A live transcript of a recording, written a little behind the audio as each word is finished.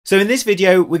So in this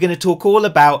video, we're going to talk all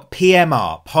about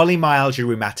PMR, Polymyalgia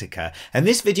Rheumatica, and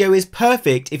this video is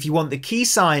perfect if you want the key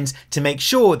signs to make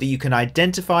sure that you can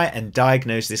identify and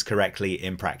diagnose this correctly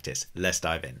in practice. Let's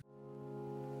dive in.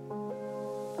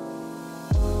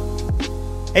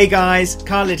 Hey guys,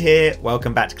 Khalid here,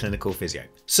 welcome back to Clinical Physio.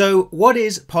 So what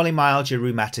is Polymyalgia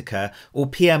Rheumatica, or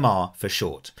PMR for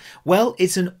short? Well,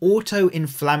 it's an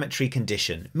auto-inflammatory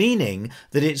condition, meaning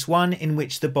that it's one in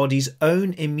which the body's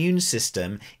own immune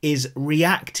system is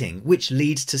reacting, which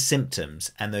leads to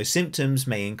symptoms, and those symptoms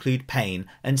may include pain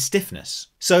and stiffness.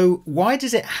 So why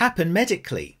does it happen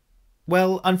medically?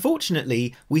 Well,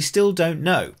 unfortunately, we still don't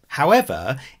know.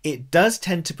 However, it does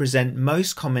tend to present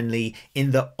most commonly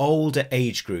in the older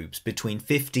age groups between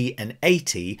 50 and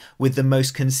 80, with the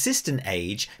most consistent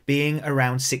age being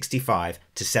around 65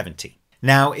 to 70.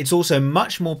 Now, it's also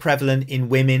much more prevalent in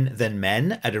women than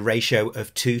men at a ratio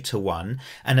of 2 to 1,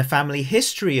 and a family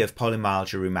history of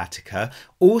polymyalgia rheumatica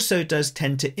also does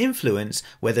tend to influence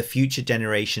whether future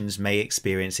generations may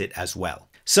experience it as well.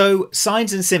 So,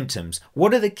 signs and symptoms.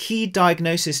 What are the key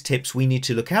diagnosis tips we need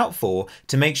to look out for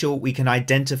to make sure we can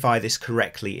identify this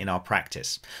correctly in our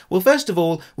practice? Well, first of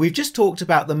all, we've just talked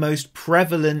about the most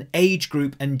prevalent age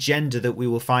group and gender that we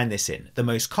will find this in. The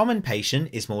most common patient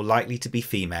is more likely to be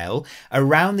female,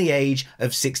 around the age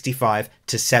of 65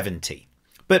 to 70.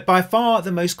 But by far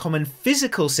the most common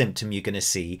physical symptom you're going to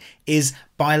see is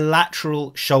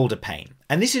bilateral shoulder pain.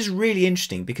 And this is really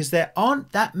interesting because there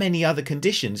aren't that many other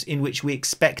conditions in which we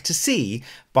expect to see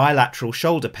bilateral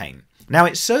shoulder pain. Now,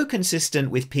 it's so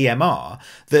consistent with PMR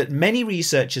that many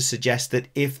researchers suggest that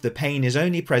if the pain is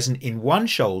only present in one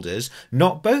shoulders,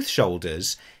 not both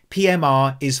shoulders,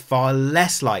 PMR is far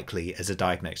less likely as a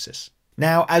diagnosis.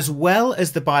 Now, as well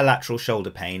as the bilateral shoulder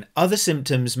pain, other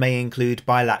symptoms may include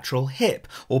bilateral hip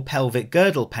or pelvic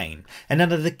girdle pain. And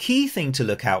another key thing to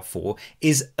look out for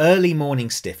is early morning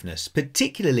stiffness,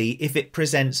 particularly if it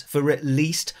presents for at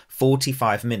least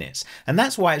 45 minutes. And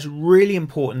that's why it's really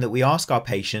important that we ask our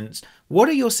patients, what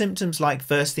are your symptoms like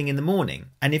first thing in the morning?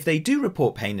 And if they do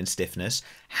report pain and stiffness,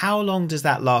 how long does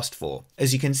that last for?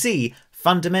 As you can see,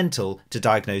 fundamental to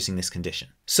diagnosing this condition.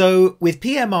 So with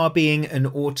PMR being an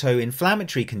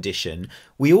auto-inflammatory condition,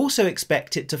 we also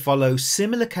expect it to follow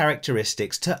similar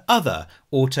characteristics to other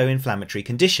auto-inflammatory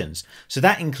conditions. So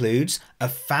that includes a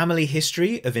family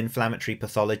history of inflammatory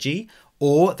pathology,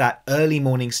 or that early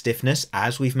morning stiffness,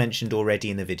 as we've mentioned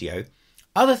already in the video.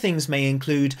 Other things may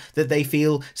include that they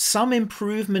feel some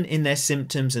improvement in their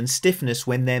symptoms and stiffness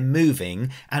when they're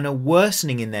moving, and a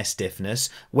worsening in their stiffness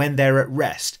when they're at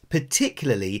rest,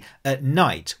 particularly at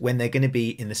night when they're going to be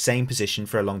in the same position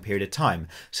for a long period of time.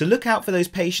 So look out for those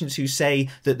patients who say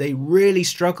that they really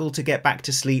struggle to get back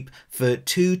to sleep for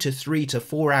 2 to 3 to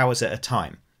 4 hours at a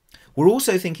time. We're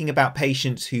also thinking about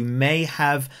patients who may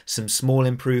have some small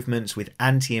improvements with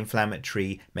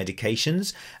anti-inflammatory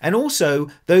medications, and also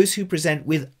those who present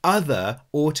with other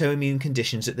autoimmune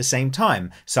conditions at the same time,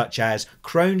 such as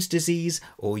Crohn's disease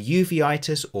or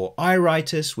uveitis or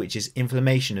iritis, which is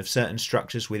inflammation of certain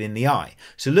structures within the eye.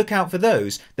 So look out for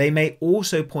those. They may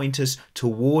also point us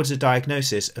towards a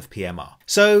diagnosis of PMR.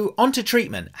 So on to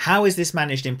treatment. How is this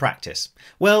managed in practice?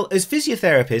 Well, as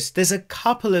physiotherapists, there's a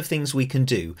couple of things we can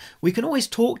do. We can always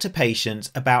talk to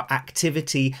patients about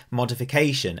activity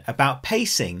modification, about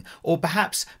pacing, or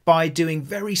perhaps by doing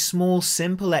very small,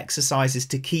 simple exercises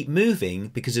to keep moving,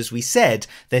 because as we said,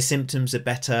 their symptoms are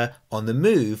better on the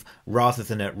move rather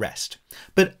than at rest.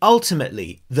 But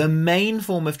ultimately, the main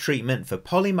form of treatment for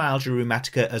polymyalgia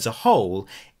rheumatica as a whole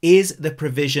is the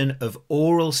provision of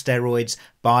oral steroids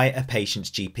by a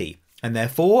patient's GP. And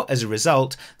therefore, as a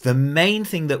result, the main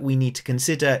thing that we need to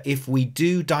consider if we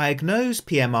do diagnose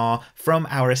PMR from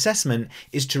our assessment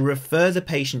is to refer the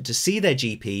patient to see their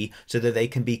GP so that they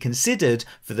can be considered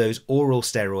for those oral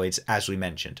steroids as we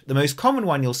mentioned. The most common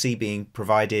one you'll see being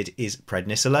provided is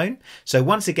prednisolone. So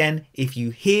once again, if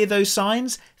you hear those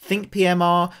signs, think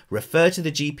PMR, refer to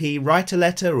the GP, write a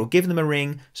letter or give them a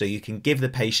ring so you can give the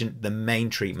patient the main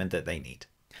treatment that they need.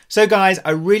 So guys,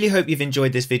 I really hope you've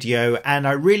enjoyed this video, and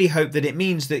I really hope that it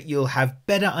means that you'll have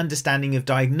better understanding of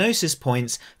diagnosis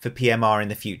points for PMR in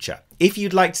the future. If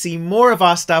you'd like to see more of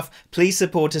our stuff, please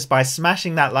support us by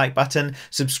smashing that like button,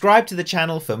 subscribe to the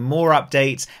channel for more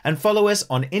updates, and follow us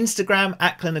on Instagram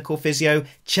at Clinical Physio.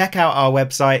 Check out our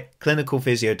website,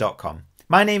 clinicalphysio.com.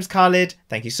 My name's Khalid.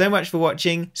 Thank you so much for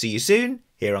watching. See you soon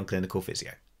here on Clinical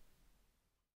Physio.